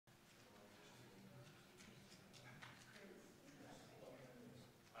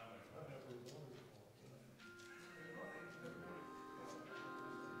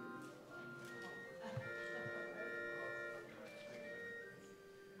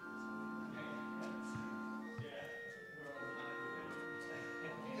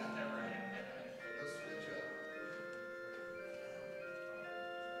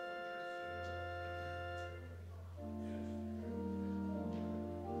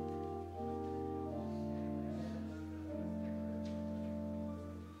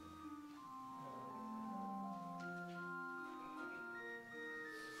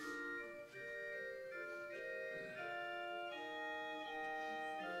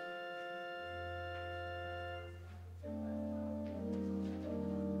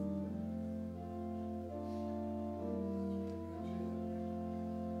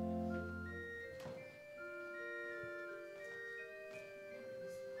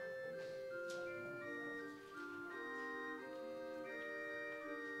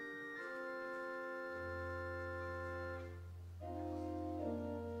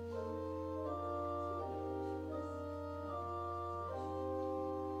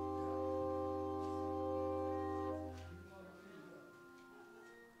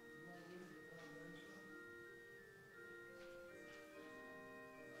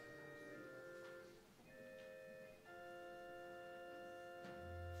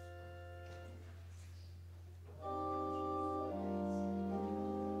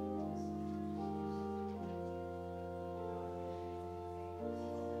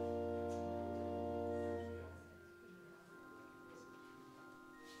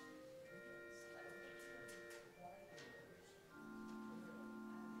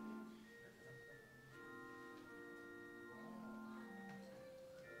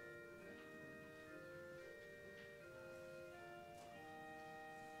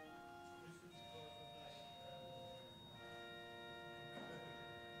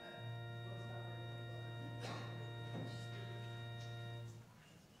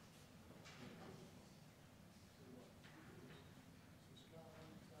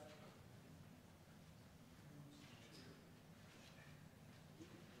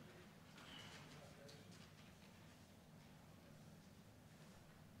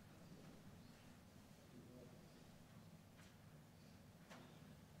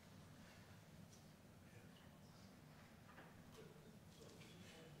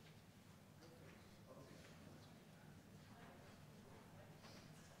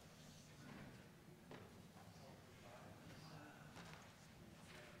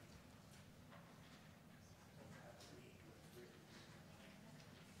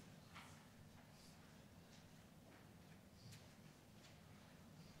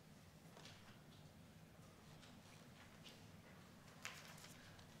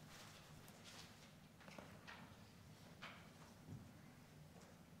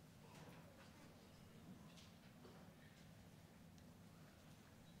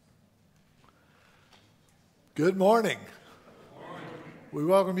Good morning. We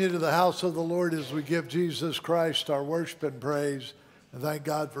welcome you to the house of the Lord as we give Jesus Christ our worship and praise, and thank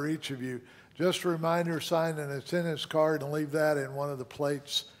God for each of you. Just a reminder, sign, and it's in his card, and leave that in one of the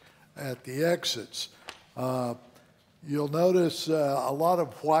plates at the exits. You'll notice a lot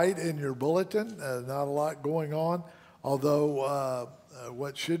of white in your bulletin, not a lot going on, although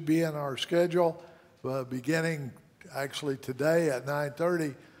what should be in our schedule, beginning actually today at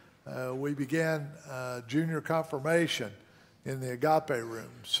 9:30, we began junior confirmation in the Agape room.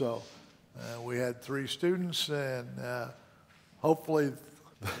 So we had 3 students, and hopefully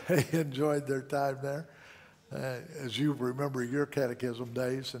they enjoyed their time there. As you remember your catechism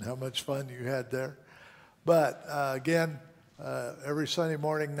days and how much fun you had there. But again, every Sunday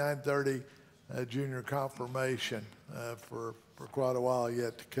morning, 9:30, junior confirmation for quite a while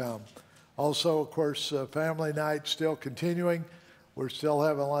yet to come. Also, of course, family night still continuing. We're still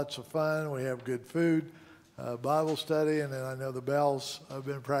having lots of fun. We have good food, Bible study, and then I know the bells have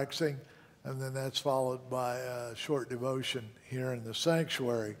been practicing. And then that's followed by a short devotion here in the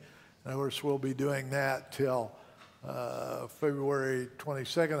sanctuary. And of course, we'll be doing that till February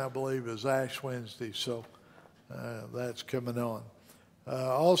 22nd, I believe, is Ash Wednesday. So that's coming on.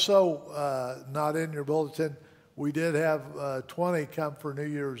 Also, not in your bulletin, we did have 20 come for New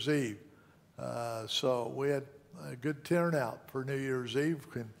Year's Eve. So we had a good turnout for New Year's Eve,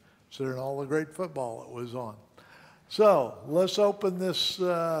 considering all the great football that was on. So let's open this,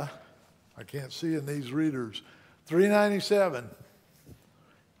 I can't see in these readers, 397.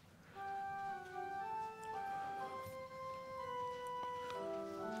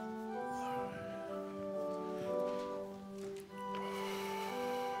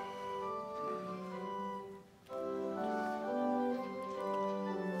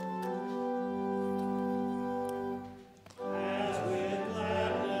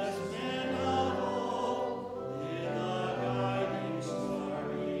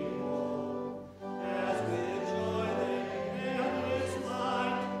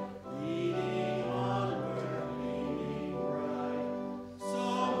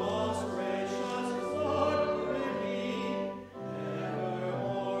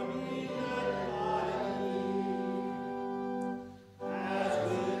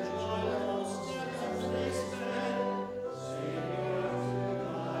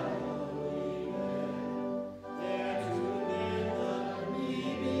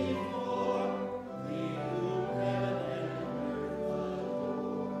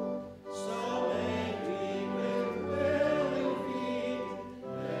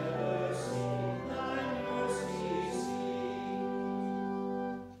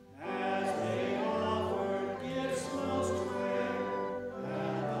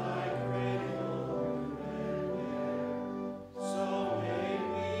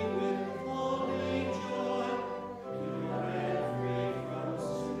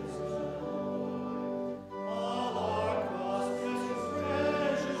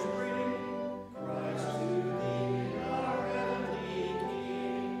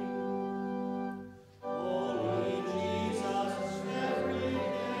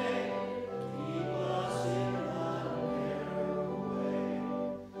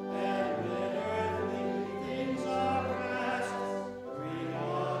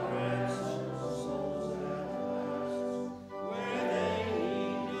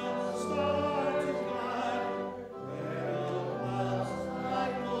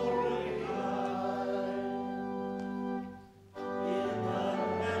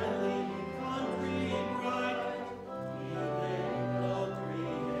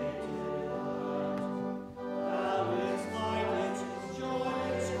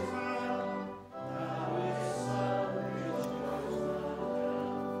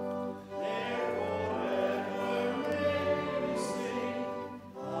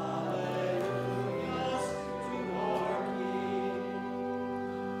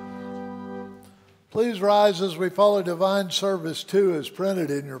 Please rise as we follow Divine Service 2 as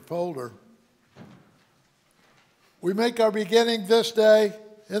printed in your folder. We make our beginning this day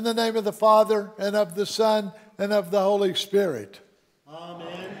in the name of the Father, and of the Son, and of the Holy Spirit.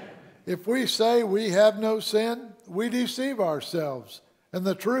 Amen. If we say we have no sin, we deceive ourselves, and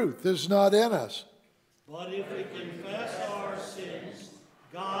the truth is not in us. But if we confess our sins,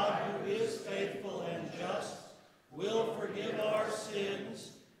 God, who is faithful and just, will forgive our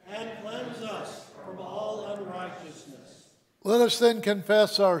sins and cleanse us from all unrighteousness. Let us then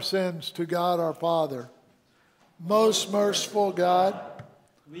confess our sins to God our Father. Most merciful God,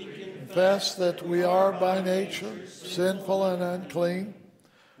 We confess that we are by nature sinful and unclean.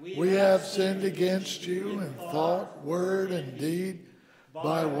 We have sinned against you in thought, word, and deed,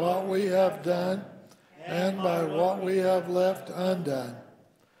 by what we have done and by what we have left undone.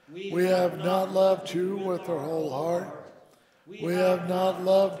 We have not loved you with our whole heart. We have not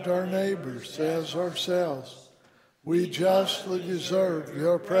loved our neighbors as ourselves. We justly deserve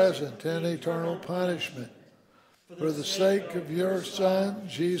your present and eternal punishment. For the sake of your Son,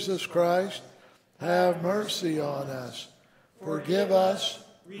 Jesus Christ, have mercy on us. Forgive us,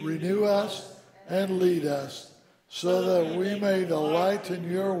 renew us, and lead us, so that we may delight in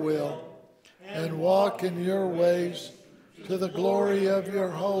your will and walk in your ways, to the glory of your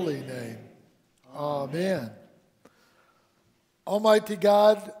holy name. Amen. Almighty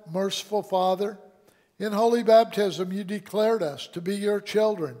God, merciful Father, in holy baptism you declared us to be your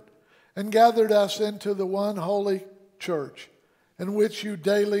children and gathered us into the one holy church, in which you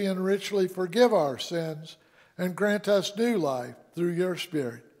daily and richly forgive our sins and grant us new life through your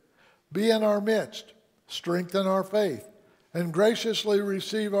Spirit. Be in our midst, strengthen our faith, and graciously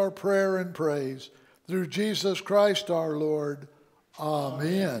receive our prayer and praise through Jesus Christ our Lord.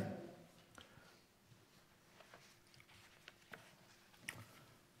 Amen.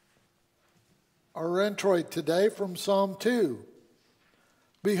 Our introit today from Psalm 2.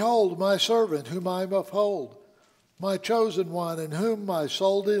 Behold my servant whom I uphold, my chosen one in whom my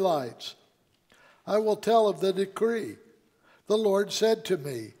soul delights. I will tell of the decree. The Lord said to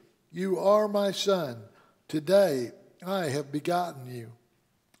me, you are my son. Today I have begotten you.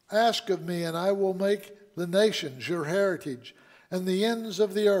 Ask of me, and I will make the nations your heritage, and the ends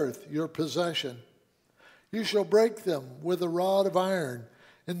of the earth your possession. You shall break them with a rod of iron,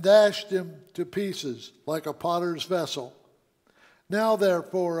 and dash them to pieces like a potter's vessel. Now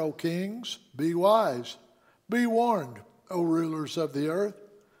therefore, O kings, be wise. Be warned, O rulers of the earth.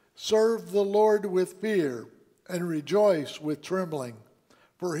 Serve the Lord with fear, and rejoice with trembling,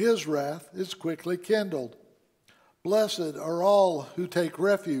 for his wrath is quickly kindled. Blessed are all who take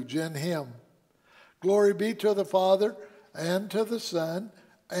refuge in him. Glory be to the Father, and to the Son,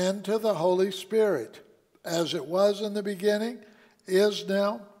 and to the Holy Spirit, as it was in the beginning, is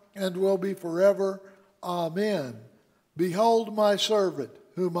now, and will be forever. Amen. Behold my servant,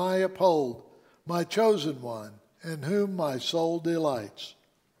 whom I uphold, my chosen one, in whom my soul delights.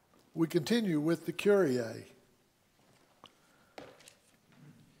 We continue with the Kyrie.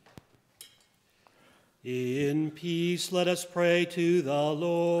 In peace let us pray to the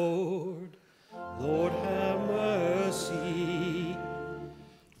Lord. Lord, have mercy.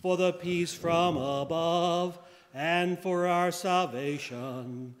 For the peace from above and for our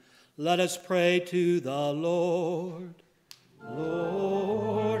salvation, let us pray to the Lord.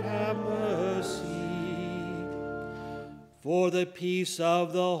 Lord, have mercy. For the peace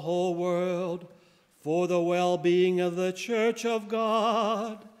of the whole world, for the well-being of the Church of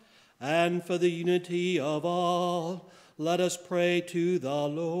God, and for the unity of all, let us pray to the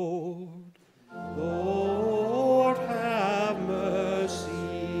Lord. Lord, have mercy.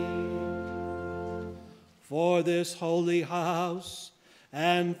 For this holy house,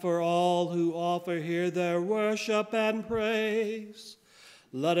 and for all who offer here their worship and praise,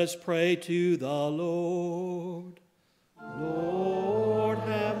 let us pray to the Lord. Lord,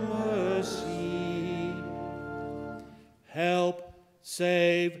 have mercy. Help,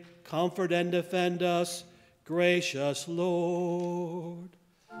 save, comfort, and defend us, gracious Lord.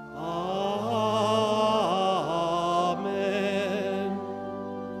 Amen.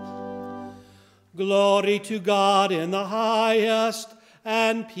 Glory to God in the highest,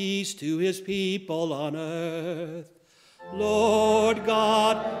 and peace to his people on earth. Lord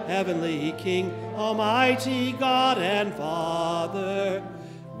God, heavenly King, almighty God and Father,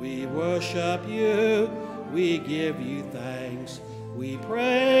 we worship you, we give you thanks, we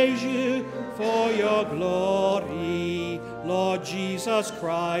praise you for your glory. Lord Jesus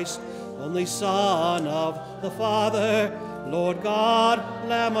Christ, only Son of the Father, Lord God,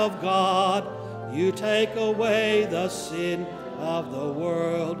 Lamb of God, you take away the sin of the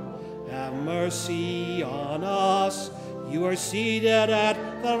world. Have mercy on us. You are seated at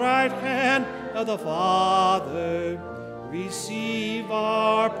the right hand of the Father. Receive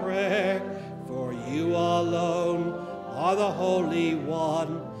our prayer, for you alone are the Holy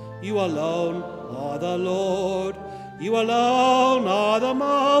One. You alone are the Lord. You alone are the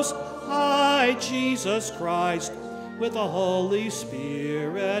Most High, Jesus Christ, with the Holy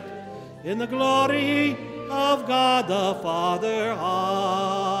Spirit, in the glory of God the Father.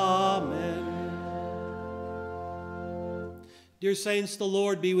 Amen. Dear saints, the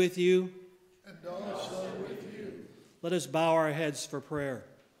Lord be with you. And also with you. Let us bow our heads for prayer.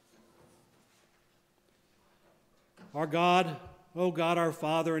 Our God, O God, our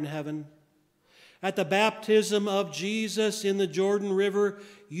Father in heaven, At the baptism of Jesus in the Jordan River,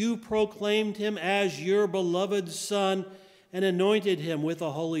 you proclaimed him as your beloved Son and anointed him with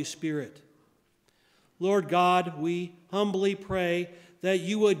the Holy Spirit. Lord God, we humbly pray that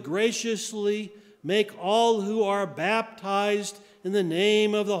you would graciously make all who are baptized in the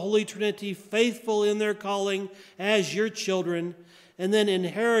name of the Holy Trinity faithful in their calling as your children, and then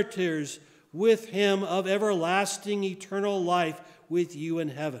inheritors with him of everlasting eternal life with you in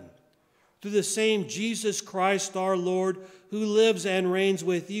heaven. Through the same Jesus Christ our Lord, who lives and reigns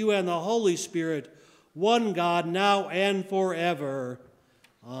with you and the Holy Spirit, one God, now and forever.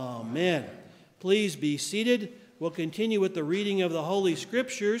 Amen. Please be seated. We'll continue with the reading of the Holy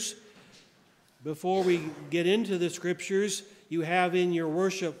Scriptures. Before we get into the Scriptures, you have in your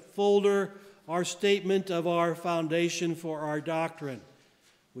worship folder our statement of our foundation for our doctrine,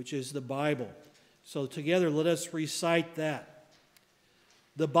 which is the Bible. So together let us recite that.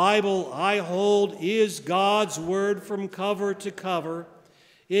 The Bible I hold is God's word from cover to cover.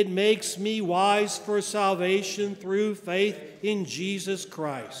 It makes me wise for salvation through faith in Jesus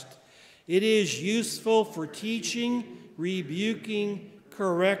Christ. It is useful for teaching, rebuking,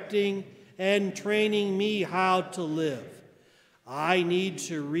 correcting, and training me how to live. I need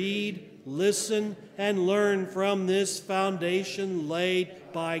to read, listen, and learn from this foundation laid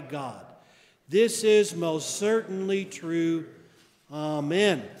by God. This is most certainly true.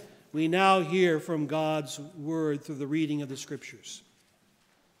 Amen. We now hear from God's word through the reading of the Scriptures.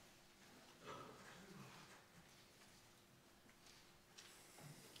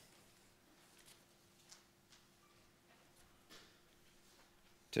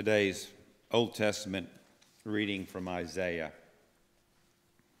 Today's Old Testament reading from Isaiah.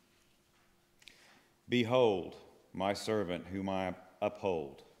 Behold, my servant whom I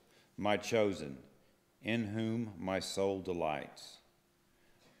uphold, my chosen, in whom my soul delights.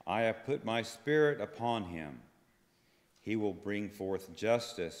 I have put my spirit upon him. He will bring forth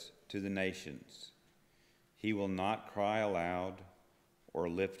justice to the nations. He will not cry aloud or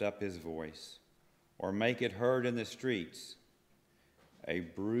lift up his voice or make it heard in the streets. A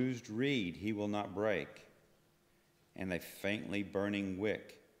bruised reed he will not break, and a faintly burning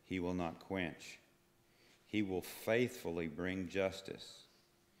wick he will not quench. He will faithfully bring justice.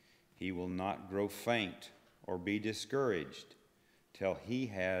 He will not grow faint or be discouraged till he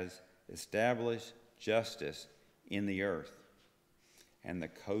has established justice in the earth, and the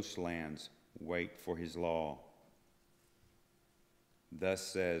coastlands wait for his law. Thus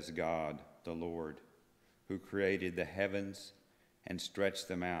says God, the Lord, who created the heavens and stretched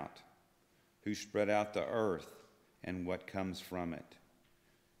them out, who spread out the earth and what comes from it,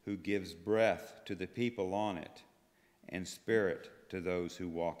 who gives breath to the people on it and spirit to those who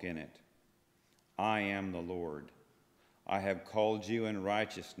walk in it. I am the Lord. I have called you in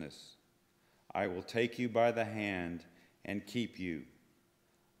righteousness. I will take you by the hand and keep you.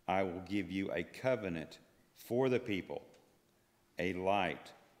 I will give you a covenant for the people, a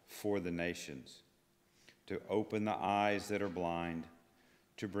light for the nations, to open the eyes that are blind,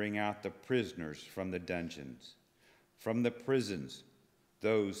 to bring out the prisoners from the dungeons, from the prisons,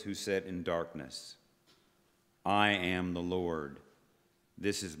 those who sit in darkness. I am the Lord.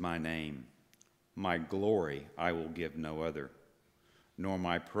 This is my name. My glory I will give no other, nor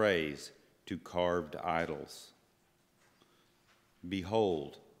my praise to carved idols.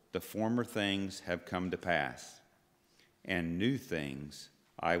 Behold, the former things have come to pass, and new things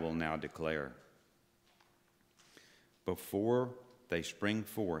I will now declare. Before they spring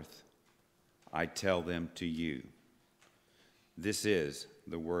forth, I tell them to you. This is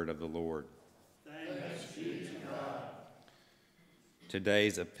the word of the Lord. Thanks be to God.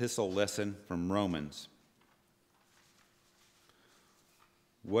 Today's epistle lesson from Romans.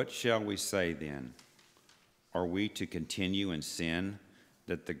 What shall we say then? Are we to continue in sin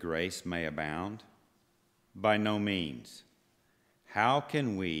that the grace may abound? By no means. How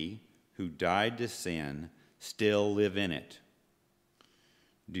can we who died to sin still live in it?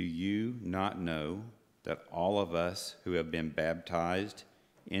 Do you not know that all of us who have been baptized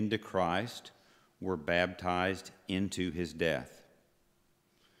into Christ were baptized into his death?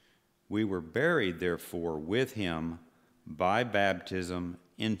 We were buried, therefore, with him by baptism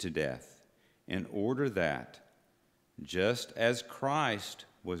into death, in order that, just as Christ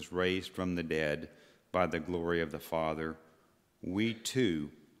was raised from the dead by the glory of the Father, we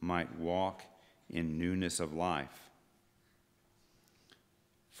too might walk in newness of life.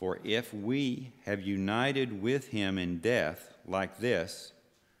 For if we have united with him in death like this,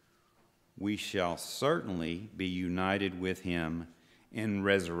 we shall certainly be united with him in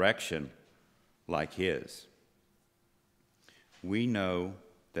resurrection like his. We know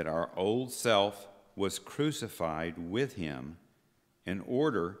that our old self was crucified with him in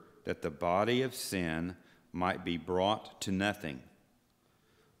order that the body of sin might be brought to nothing,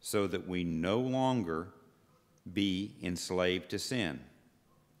 so that we no longer be enslaved to sin.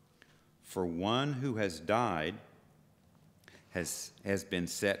 For one who has died has been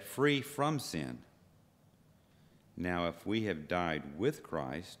set free from sin. Now, if we have died with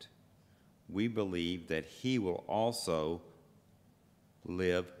Christ, we believe that he will also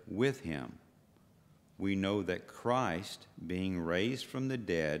live with him. We know that Christ, being raised from the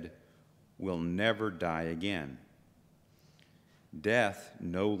dead, will never die again. Death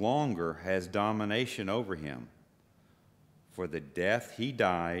no longer has domination over him. For the death he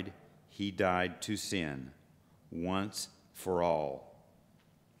died to sin, once for all.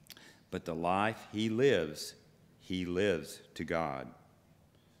 But the life he lives to God.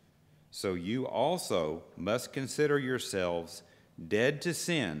 So you also must consider yourselves dead to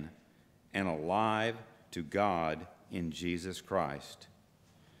sin and alive to God in Jesus Christ.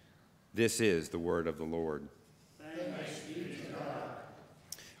 This is the word of the Lord. Thanks be to God.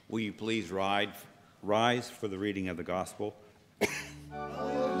 Will you please rise for the reading of the gospel?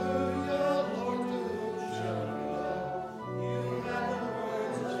 Hallelujah, Lord, to whom shall we go? You have the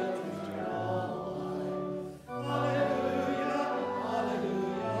words of eternal life. Hallelujah,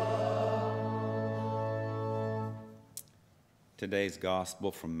 hallelujah. Today's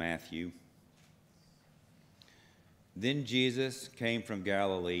gospel from Matthew. Then Jesus came from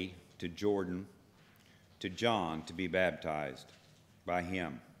Galilee to Jordan to John to be baptized by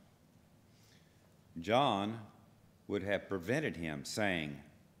him. John would have prevented him, saying,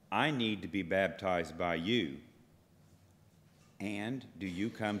 I need to be baptized by you, and do you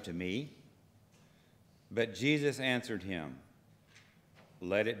come to me? But Jesus answered him,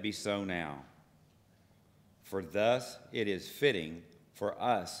 Let it be so now, for thus it is fitting for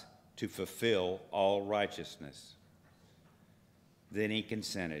us to fulfill all righteousness. Then he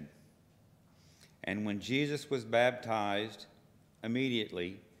consented. And when Jesus was baptized,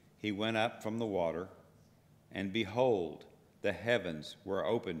 immediately he went up from the water, and behold, the heavens were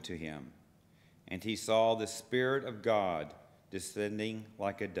opened to him, and he saw the Spirit of God descending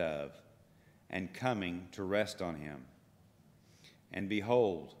like a dove, and coming to rest on him. And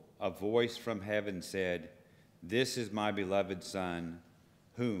behold, a voice from heaven said, This is my beloved Son,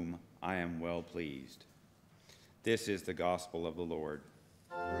 whom I am well pleased. This is the gospel of the Lord.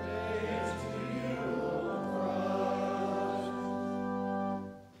 Praise to you, O Christ.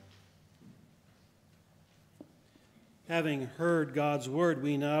 Having heard God's word,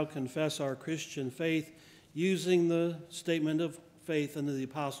 we now confess our Christian faith using the statement of faith under the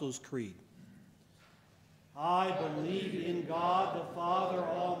Apostles' Creed. I believe in God, the Father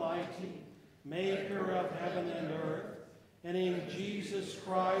Almighty, maker of heaven and earth, and in Jesus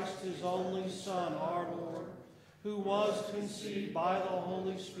Christ, his only Son, our Lord, who was conceived by the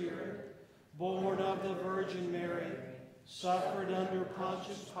Holy Spirit, born of the Virgin Mary, suffered under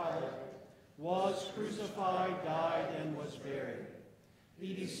Pontius Pilate, was crucified, died, and was buried.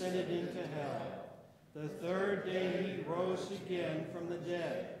 He descended into hell. The third day he rose again from the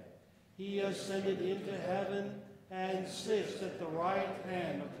dead. He ascended into heaven and sits at the right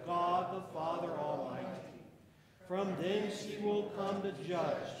hand of God the Father Almighty. From thence he will come to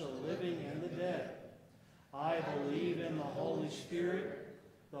judge the living and the dead. I believe in the Holy Spirit,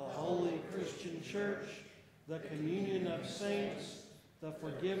 the holy Christian church, the communion of saints, the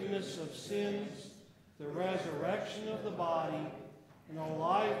forgiveness of sins, the resurrection of the body, and the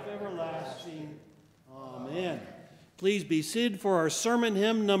life everlasting. Amen. Please be seated for our sermon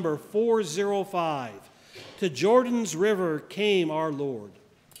hymn number 405. To Jordan's river came our Lord.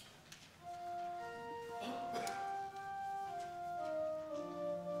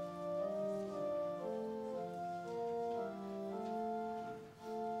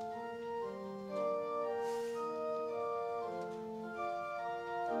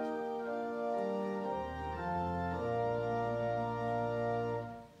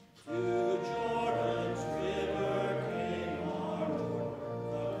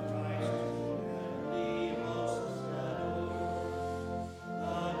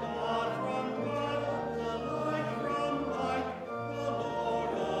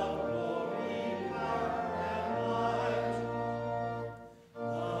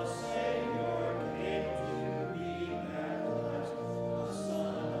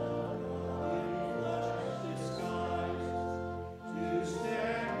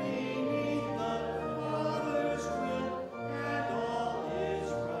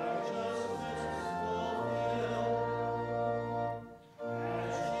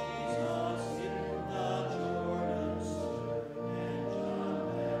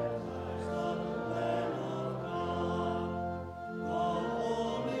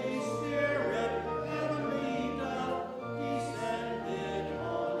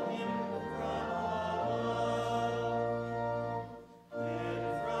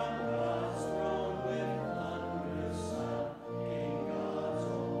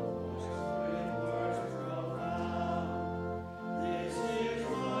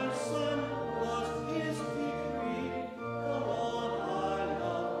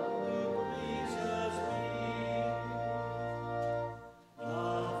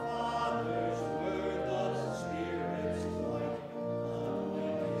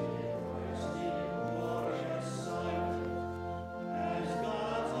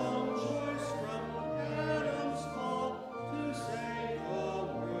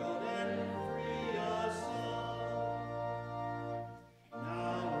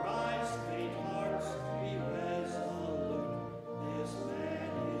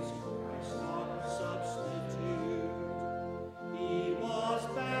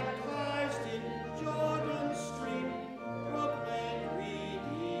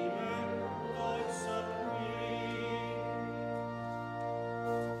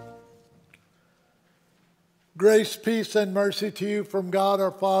 Grace, peace, and mercy to you from God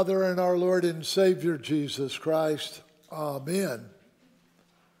our Father and our Lord and Savior Jesus Christ. Amen.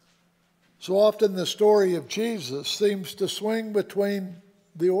 So often the story of Jesus seems to swing between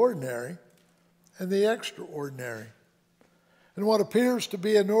the ordinary and the extraordinary. And what appears to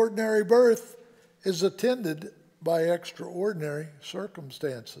be an ordinary birth is attended by extraordinary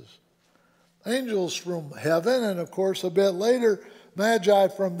circumstances. Angels from heaven, and of course a bit later, Magi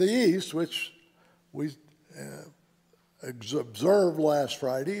from the east, which we observed last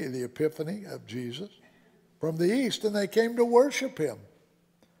Friday, the Epiphany of Jesus, from the east, and they came to worship him.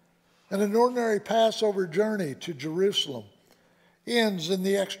 And an ordinary Passover journey to Jerusalem ends in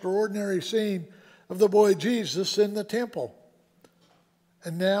the extraordinary scene of the boy Jesus in the temple.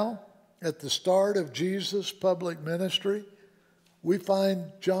 And now, at the start of Jesus' public ministry, we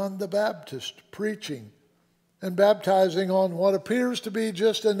find John the Baptist preaching and baptizing on what appears to be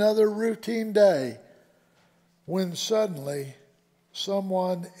just another routine day, when suddenly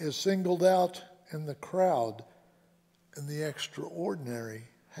someone is singled out in the crowd and the extraordinary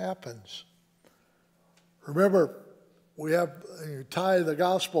happens. Remember, we have, you tie the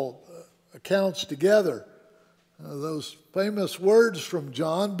gospel accounts together. Those famous words from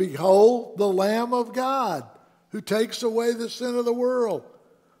John, "Behold the Lamb of God who takes away the sin of the world."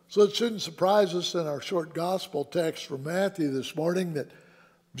 So it shouldn't surprise us in our short gospel text from Matthew this morning that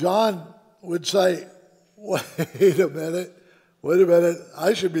John would say, wait a minute,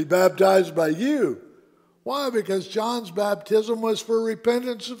 I should be baptized by you. Why? Because John's baptism was for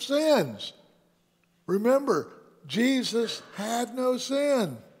repentance of sins. Remember, Jesus had no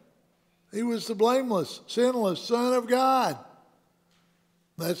sin. He was the blameless, sinless Son of God.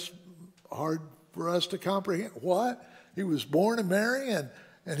 That's hard for us to comprehend. What? He was born of Mary and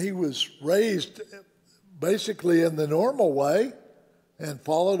he was raised basically in the normal way and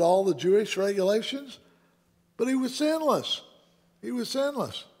followed all the Jewish regulations, but he was sinless. He was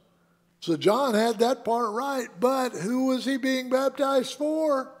sinless. So John had that part right, but who was he being baptized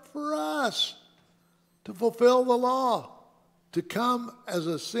for? For us, to fulfill the law, to come as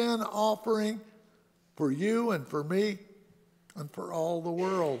a sin offering for you and for me and for all the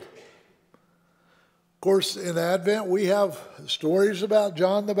world. Of course, in Advent, we have stories about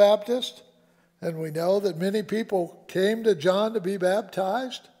John the Baptist, and we know that many people came to John to be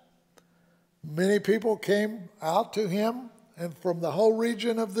baptized. Many people came out to him, and from the whole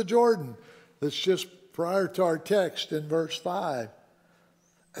region of the Jordan. That's just prior to our text in verse 5.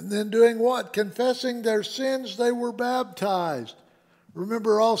 And then doing what? Confessing their sins, they were baptized.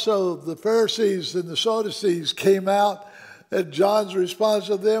 Remember also the Pharisees and the Sadducees came out, and John's response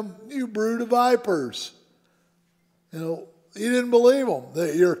to them, "You brood of vipers." You know, he didn't believe them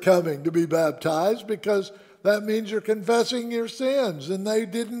that you're coming to be baptized because that means you're confessing your sins, and they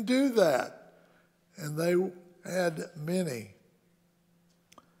didn't do that. And they had many.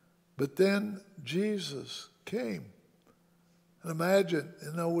 But then Jesus came. And imagine,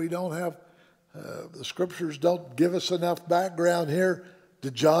 we don't have, the scriptures don't give us enough background here.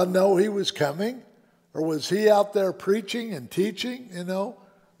 Did John know he was coming? Or was he out there preaching and teaching?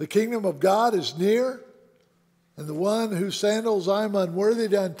 The kingdom of God is near, and the one whose sandals I'm unworthy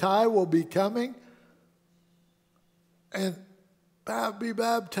to untie will be coming and be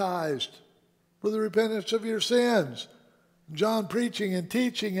baptized for the repentance of your sins. John preaching and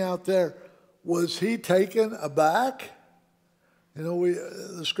teaching out there, was he taken aback?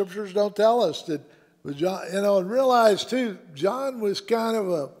 The scriptures don't tell us that. But John, and realize too, John was kind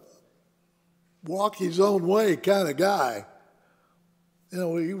of a walk his own way kind of guy.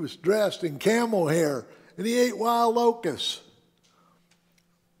 He was dressed in camel hair and he ate wild locusts.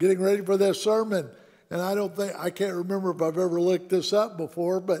 Getting ready for this sermon, and I can't remember if I've ever looked this up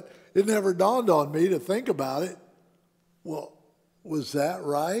before, but it never dawned on me to think about it. Well, was that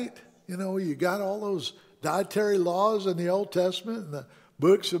right? You got all those dietary laws in the Old Testament and the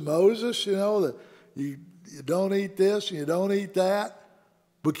books of Moses, that you don't eat this and you don't eat that.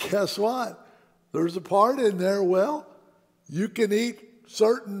 But guess what? There's a part in there, you can eat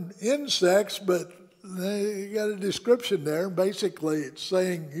certain insects, but you got a description there. Basically, it's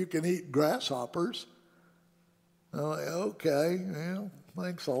saying you can eat grasshoppers. Okay,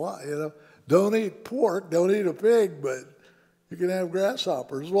 thanks a lot. Don't eat pork, don't eat a pig, but you can have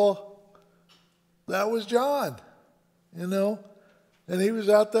grasshoppers. Well, that was John, and he was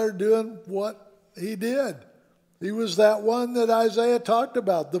out there doing what he did. He was that one that Isaiah talked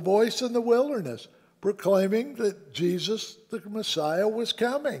about, the voice in the wilderness, proclaiming that Jesus, the Messiah, was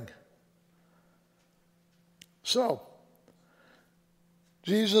coming. So,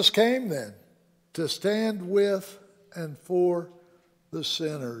 Jesus came then to stand with and for the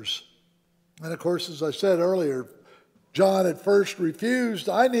sinners. And of course, as I said earlier, John at first refused,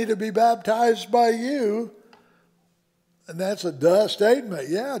 I need to be baptized by you. And that's a duh statement.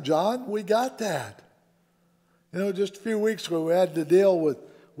 Yeah, John, we got that. You know, just a few weeks ago, we had to deal with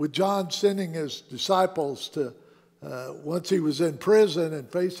John sending his disciples to, once he was in prison and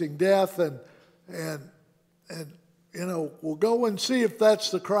facing death, and you know, we'll go and see if that's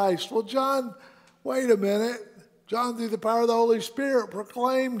the Christ. Well, John, wait a minute. John, through the power of the Holy Spirit,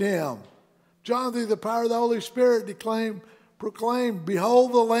 proclaimed him. John, through the power of the Holy Spirit, proclaimed,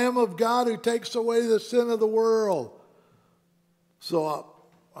 behold the Lamb of God who takes away the sin of the world. So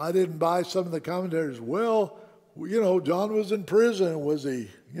I didn't buy some of the commentaries. Well, you know, John was in prison. Was he,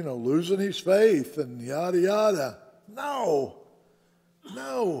 you know, losing his faith and yada, yada? No.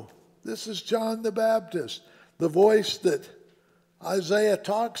 This is John the Baptist, the voice that Isaiah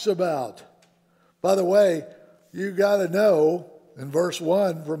talks about. By the way, you got to know, in verse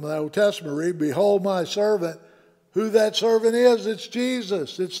 1 from the Old Testament, read, behold my servant. Who that servant is, it's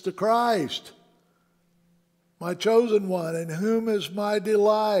Jesus. It's the Christ, my chosen one, in whom is my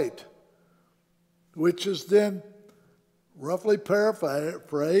delight, which is then roughly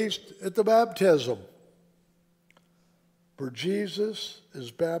paraphrased at the baptism. For Jesus is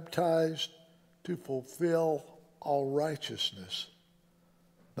baptized to fulfill all righteousness.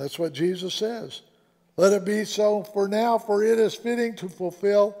 That's what Jesus says. Let it be so for now, for it is fitting to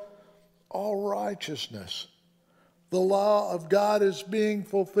fulfill all righteousness. The law of God is being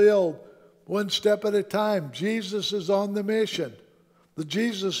fulfilled one step at a time. Jesus is on the mission. The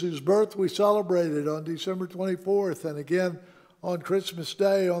Jesus whose birth we celebrated on December 24th and again on Christmas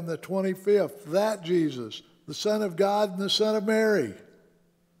Day on the 25th. That Jesus, the Son of God and the Son of Mary,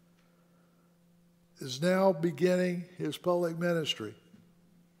 is now beginning his public ministry.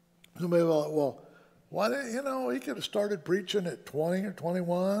 Somebody thought, well, why didn't, you know, he could have started preaching at 20 or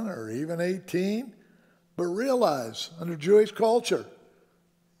 21 or even 18. But realize, under Jewish culture,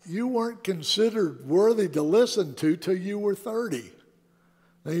 you weren't considered worthy to listen to till you were 30.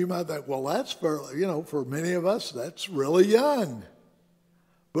 Now you might think, well, that's for, you know, for many of us, that's really young.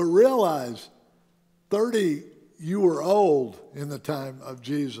 But realize, 30, you were old in the time of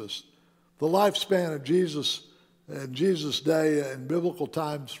Jesus. The lifespan of Jesus in Jesus' day in biblical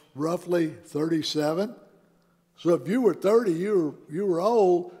times, roughly 37. So if you were 30, you were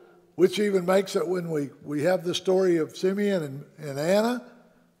old, which even makes it when we have the story of Simeon and Anna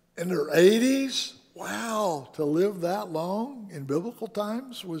in their 80s. Wow, to live that long in biblical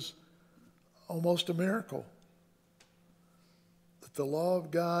times was almost a miracle. That the law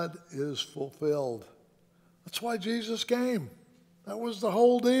of God is fulfilled. That's why Jesus came. That was the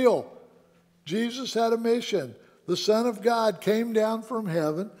whole deal. Jesus had a mission. The Son of God came down from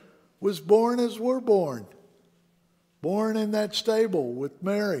heaven, was born as we're born. Born in that stable with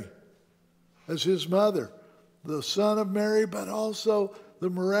Mary as his mother. The Son of Mary, but also the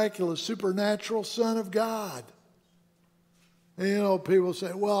miraculous, supernatural Son of God. And, you know, people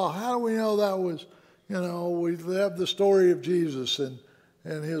say, well, how do we know that was, you know, we have the story of Jesus and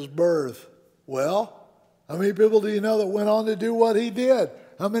his birth. Well, how many people do you know that went on to do what he did?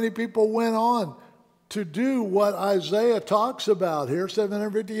 How many people went on to do what Isaiah talks about here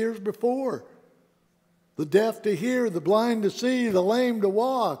 750 years before? The deaf to hear, the blind to see, the lame to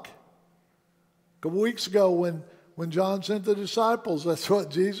walk. A couple weeks ago when John sent the disciples, that's what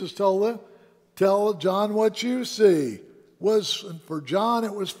Jesus told them. Tell John what you see. For John,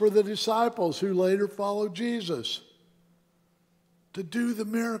 it was for the disciples who later followed Jesus to do the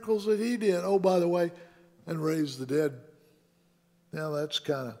miracles that he did. Oh, by the way, and raise the dead. Now that's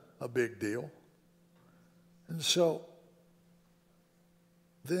kind of a big deal. And so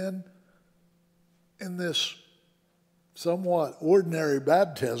then in this somewhat ordinary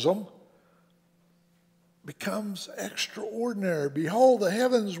baptism becomes extraordinary. Behold, the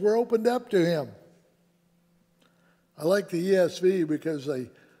heavens were opened up to him. I like the ESV because they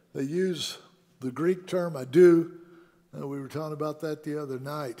use the Greek term ado. We were talking about that the other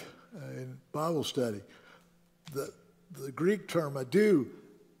night in Bible study. The Greek term ado,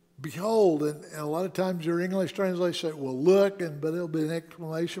 behold, and a lot of times your English translation say, well, look, but it'll be an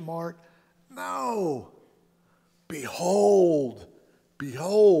exclamation mark. No. Behold,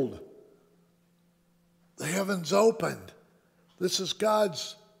 behold. The heavens opened. This is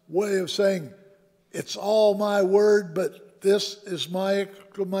God's way of saying, it's all my word, but this is my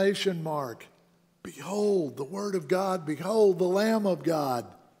exclamation mark. Behold, the word of God. Behold, the Lamb of God.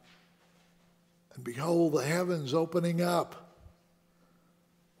 And behold, the heavens opening up.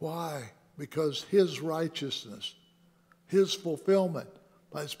 Why? Because his righteousness, his fulfillment,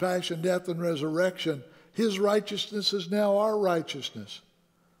 by his passion, death, and resurrection, his righteousness is now our righteousness.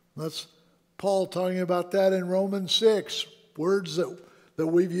 That's Paul talking about that in Romans 6, words that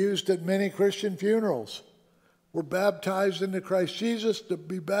we've used at many Christian funerals. We're baptized into Christ Jesus to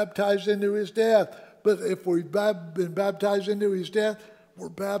be baptized into his death. But if we've been baptized into his death, we're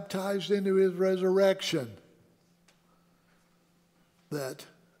baptized into his resurrection. That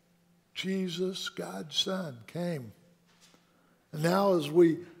Jesus, God's Son, came. And now as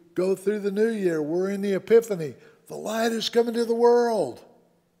we go through the new year, we're in the Epiphany. The light is coming to the world.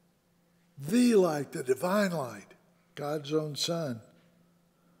 The light, the divine light, God's own Son.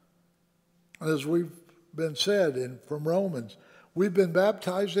 And as we've been said from Romans, we've been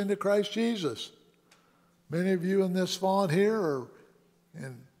baptized into Christ Jesus. Many of you in this font here or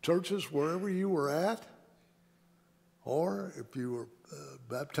in churches wherever you were at, or if you were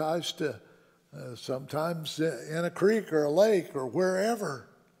baptized sometimes in a creek or a lake or wherever.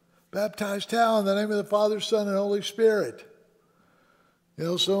 Baptized how? In the name of the Father, Son, and Holy Spirit. You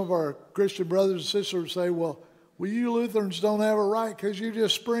know, some of our Christian brothers and sisters say, well, you Lutherans don't have a right because you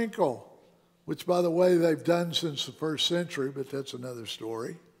just sprinkle. Which, by the way, they've done since the first century, but that's another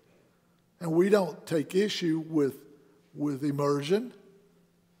story. And we don't take issue with immersion,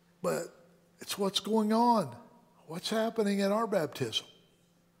 but it's what's going on. What's happening in our baptism?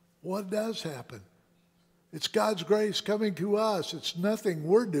 What does happen? It's God's grace coming to us. It's nothing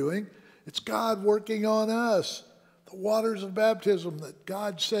we're doing. It's God working on us. The waters of baptism that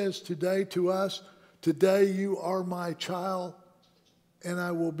God says today to us, today you are my child, and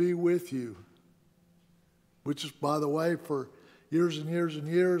I will be with you. Which is, by the way, for years and years and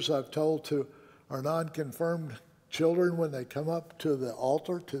years, I've told to our non-confirmed children when they come up to the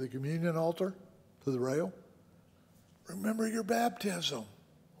altar, to the communion altar, to the rail, remember your baptism.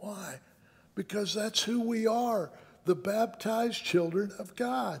 Why? Because that's who we are, the baptized children of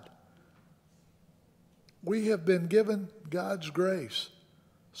God. We have been given God's grace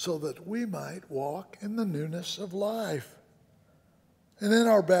so that we might walk in the newness of life. And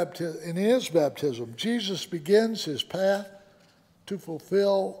in his baptism, Jesus begins his path to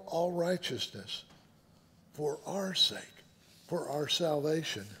fulfill all righteousness for our sake, for our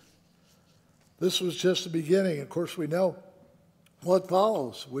salvation. This was just the beginning. Of course, we know what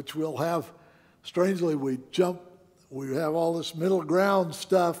follows, which we'll have, strangely, we have all this middle ground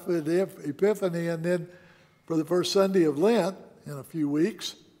stuff at Epiphany, and then for the first Sunday of Lent, in a few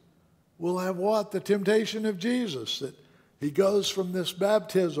weeks, we'll have what? The temptation of Jesus, that he goes from this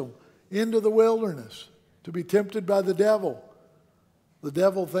baptism into the wilderness to be tempted by the devil. The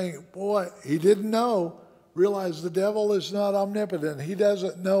devil thinking, boy, he didn't realize the devil is not omnipotent. He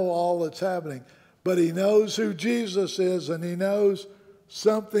doesn't know all that's happening. But he knows who Jesus is, and he knows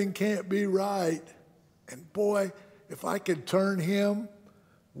something can't be right. And boy, if I could turn him,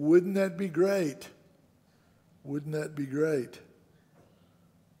 wouldn't that be great? Wouldn't that be great?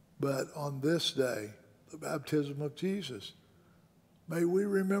 But on this day, the baptism of Jesus, may we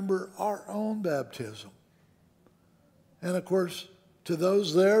remember our own baptism. And of course, to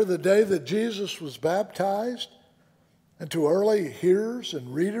those there, the day that Jesus was baptized, and to early hearers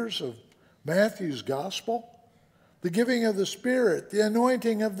and readers of Matthew's gospel, the giving of the Spirit, the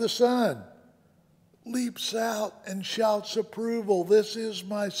anointing of the Son, leaps out and shouts approval. This is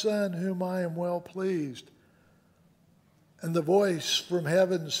my Son whom I am well pleased. And the voice from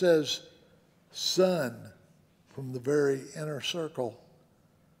heaven says, Son, from the very inner circle.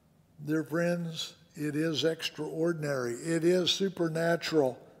 Dear friends, it is extraordinary. It is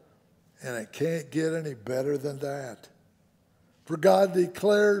supernatural. And it can't get any better than that. For God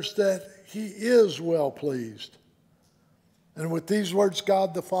declares that he is well pleased. And with these words,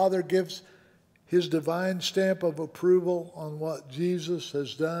 God the Father gives his divine stamp of approval on what Jesus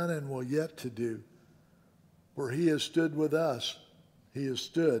has done and will yet to do. For he has stood with us. He has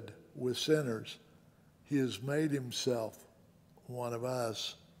stood with sinners. He has made himself one of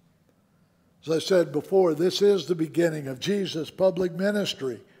us. As I said before, this is the beginning of Jesus' public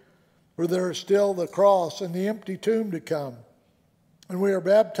ministry, where there is still the cross and the empty tomb to come. And we are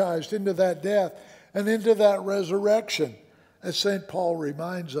baptized into that death and into that resurrection, as St. Paul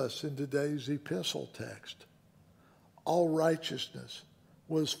reminds us in today's epistle text. All righteousness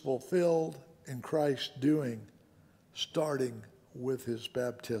was fulfilled in Christ's doing, starting with his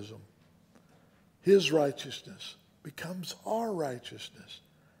baptism. His righteousness becomes our righteousness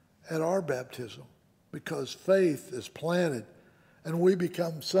at our baptism because faith is planted and we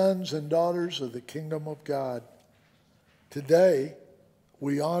become sons and daughters of the kingdom of God. Today,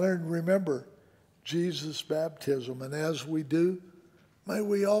 we honor and remember Jesus' baptism, and as we do, may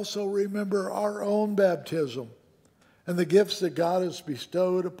we also remember our own baptism and the gifts that God has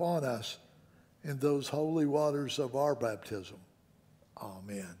bestowed upon us in those holy waters of our baptism.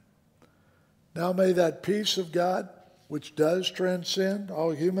 Amen. Now may that peace of God, which does transcend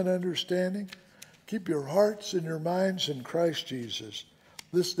all human understanding, keep your hearts and your minds in Christ Jesus,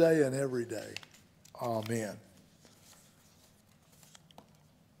 this day and every day. Amen.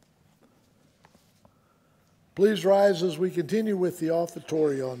 Please rise as we continue with the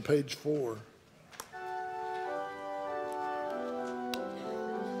offertory on page 4.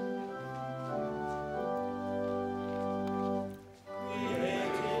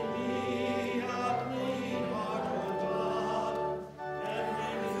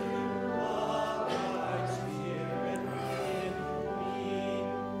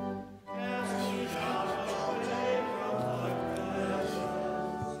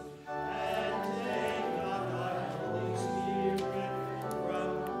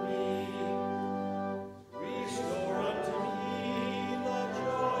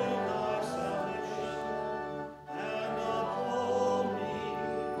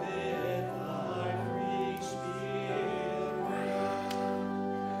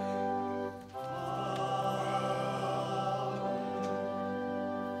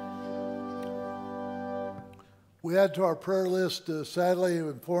 We add to our prayer list, sadly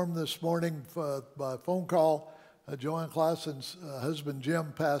informed this morning by phone call, Joanne Klassen's husband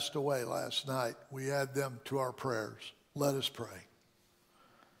Jim passed away last night. We add them to our prayers. Let us pray.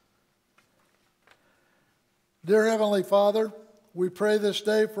 Dear Heavenly Father, we pray this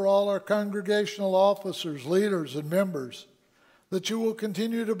day for all our congregational officers, leaders, and members, that you will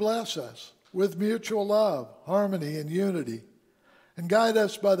continue to bless us with mutual love, harmony, and unity, and guide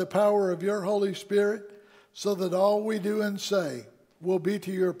us by the power of your Holy Spirit, so that all we do and say will be to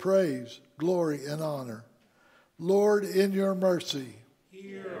your praise, glory, and honor. Lord, in your mercy,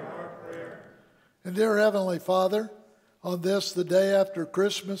 hear our prayer. And dear Heavenly Father, on this, the day after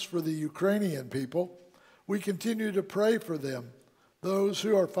Christmas for the Ukrainian people, we continue to pray for them, those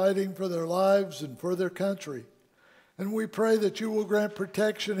who are fighting for their lives and for their country. And we pray that you will grant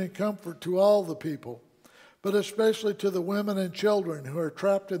protection and comfort to all the people, but especially to the women and children who are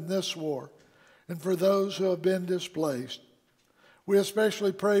trapped in this war, and for those who have been displaced. We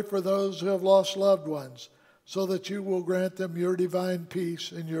especially pray for those who have lost loved ones, so that you will grant them your divine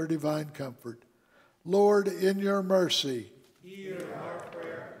peace and your divine comfort. Lord, in your mercy, hear our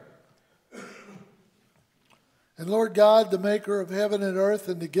prayer. And Lord God, the maker of heaven and earth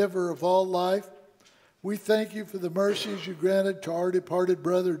and the giver of all life, we thank you for the mercies you granted to our departed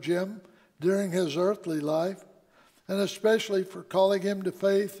brother Jim during his earthly life, and especially for calling him to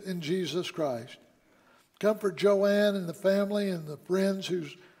faith in Jesus Christ. Comfort Joanne and the family and the friends who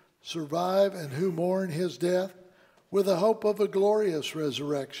survive and who mourn his death with the hope of a glorious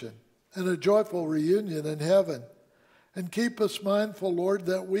resurrection and a joyful reunion in heaven. And keep us mindful, Lord,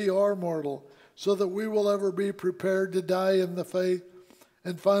 that we are mortal, so that we will ever be prepared to die in the faith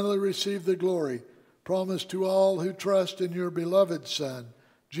and finally receive the glory promised to all who trust in your beloved Son,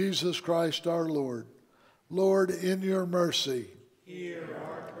 Jesus Christ our Lord. Lord, in your mercy, hear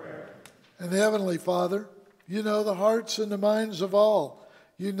our prayer. And Heavenly Father, you know the hearts and the minds of all.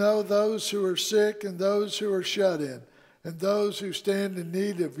 You know those who are sick and those who are shut in, and those who stand in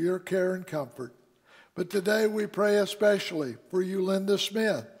need of your care and comfort. But today we pray especially for Linda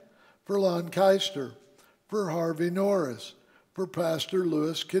Smith, for Lon Keister, for Harvey Norris, for Pastor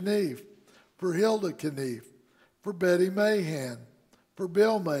Louis Knief, for Hilda Knief, for Betty Mahan, for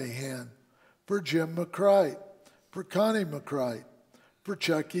Bill Mahan, for Jim McCrite, for Connie McCrite, for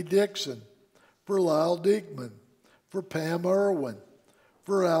Chucky Dixon, for Lyle Diekman, for Pam Irwin,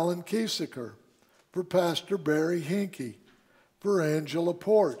 for Alan Kieseker, for Pastor Barry Hinkey, for Angela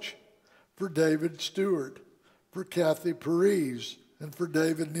Porch, for David Stewart, for Kathy Parise, and for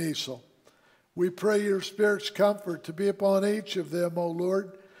David Niesel. We pray your Spirit's comfort to be upon each of them, O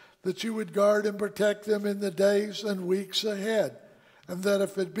Lord, that you would guard and protect them in the days and weeks ahead, and that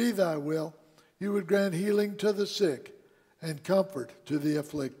if it be thy will, you would grant healing to the sick and comfort to the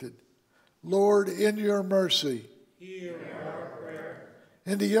afflicted. Lord, in your mercy, hear our prayer.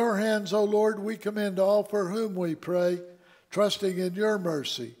 Into your hands, O Lord, we commend all for whom we pray, trusting in your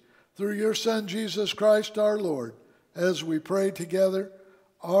mercy, through your Son, Jesus Christ our Lord, as we pray together,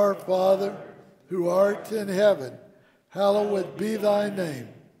 Our Father, who art in heaven, hallowed be thy name.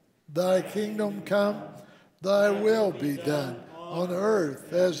 Thy kingdom come, thy will be done, on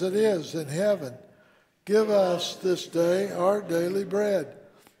earth as it is in heaven. Give us this day our daily bread,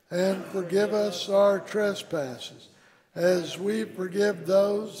 and forgive us our trespasses, as we forgive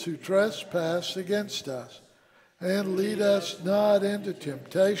those who trespass against us. And lead us not into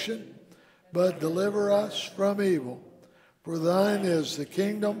temptation, but deliver us from evil. For thine is the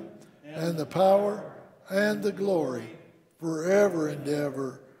kingdom, and the power, and the glory, forever and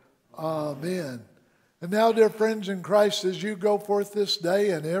ever. Amen. And now, dear friends in Christ, as you go forth this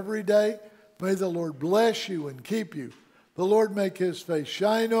day and every day, may the Lord bless you and keep you. The Lord make his face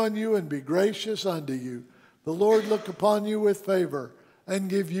shine on you and be gracious unto you. The Lord look upon you with favor and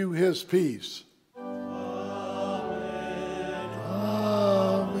give you his peace. Amen.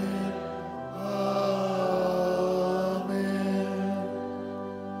 Amen.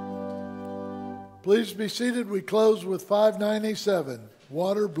 Please be seated. We close with 597,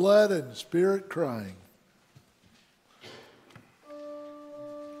 Water, Blood, and Spirit Crying.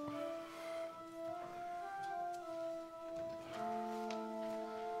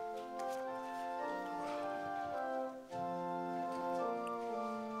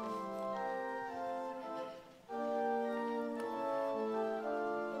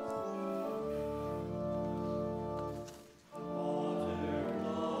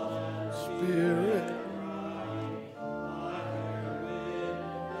 Spirit.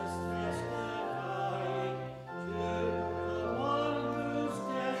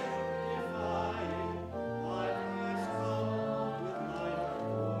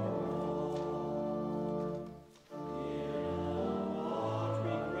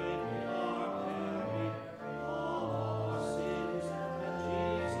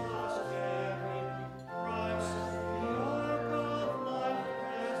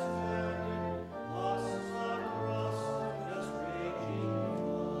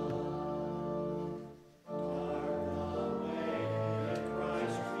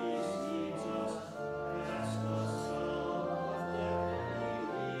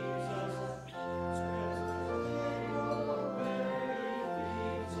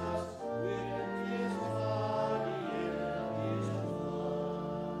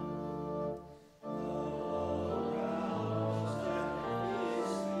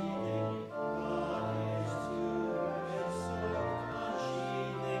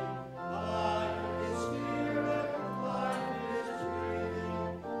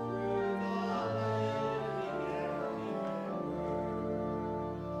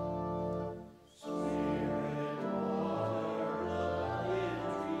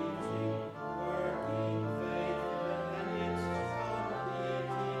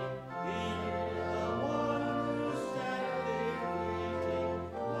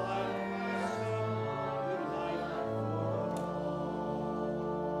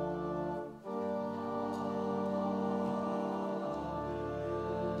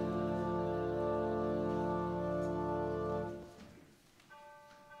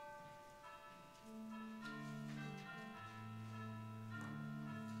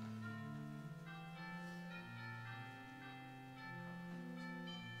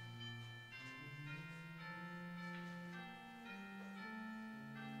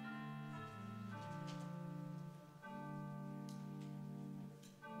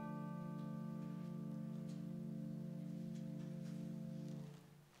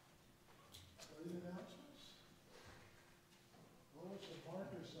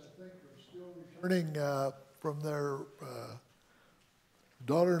 Returning from their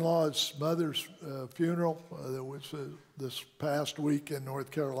daughter-in-law's mother's funeral that was this past week in North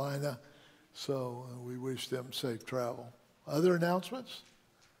Carolina. So we wish them safe travel. Other announcements?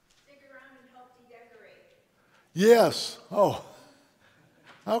 Stick around and help decorate. Yes. Oh,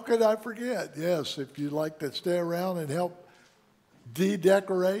 how could I forget? Yes, if you'd like to stay around and help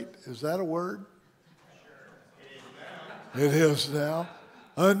de-decorate, is that a word? Sure, it is now.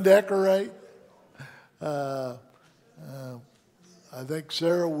 Undecorate. I think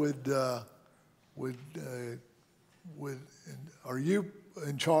Sarah would. Are you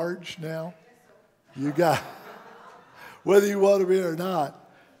in charge now? You got whether you want to be or not.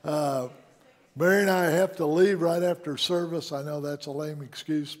 Mary and I have to leave right after service. I know that's a lame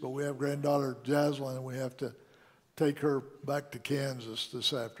excuse, but we have granddaughter Jaslyn, and we have to take her back to Kansas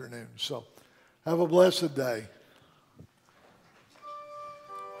this afternoon. So, have a blessed day.